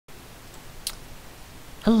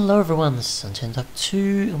Hello everyone, this is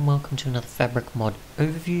Suntan2 and welcome to another fabric mod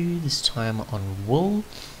overview, this time on wool,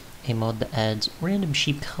 a mod that adds random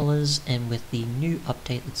sheep colors, and with the new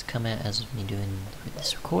update that's come out as of me doing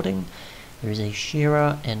this recording, there is a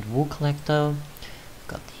shearer and wool collector. I've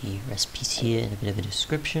got the recipes here and a bit of a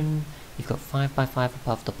description. You've got 5x5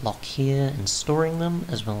 above the block here and storing them,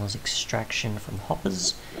 as well as extraction from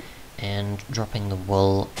hoppers, and dropping the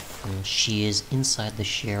wool from shears inside the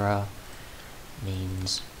shearer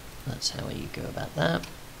means that's how you go about that.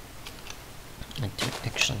 I don't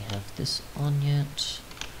actually have this on yet,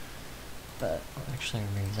 but I'll actually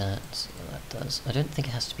remove that, see what that does. I don't think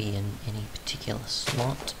it has to be in any particular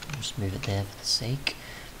slot. I'll just move it there for the sake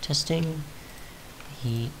of testing.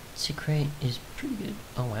 The tick rate is pretty good.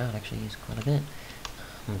 Oh wow, it actually is quite a bit,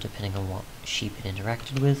 depending on what sheep it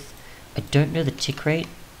interacted with. I don't know the tick rate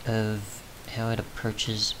of how it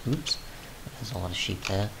approaches, oops, there's a lot of sheep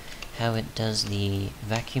there, how it does the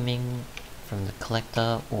vacuuming from the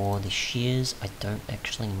collector or the shears. I don't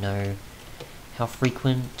actually know how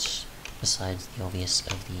frequent, besides the obvious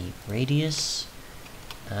of the radius,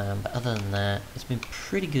 but other than that, it's been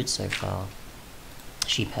pretty good so far.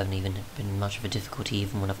 Sheep haven't even been much of a difficulty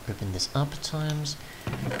even when I've opened this up at times.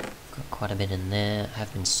 Got quite a bit in there. I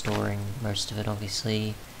have been storing most of it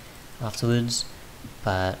obviously afterwards,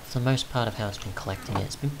 but for the most part of how it's been collecting it,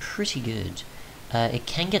 it's been pretty good. It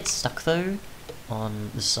can get stuck though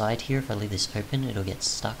on the side here. If I leave this open, it'll get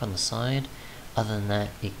stuck on the side. Other than that,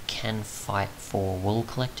 it can fight for wool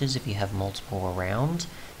collectors if you have multiple around,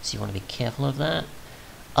 so you want to be careful of that.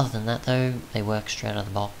 Other than that though, they work straight out of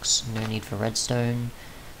the box, no need for redstone.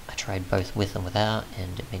 I tried both with and without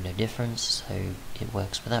and it made no difference, so it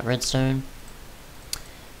works without redstone.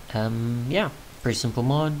 Yeah, pretty simple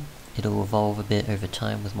mod. It'll evolve a bit over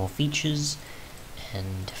time with more features,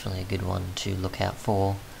 and definitely a good one to look out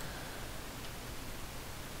for.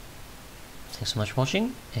 Thanks so much for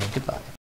watching, and goodbye.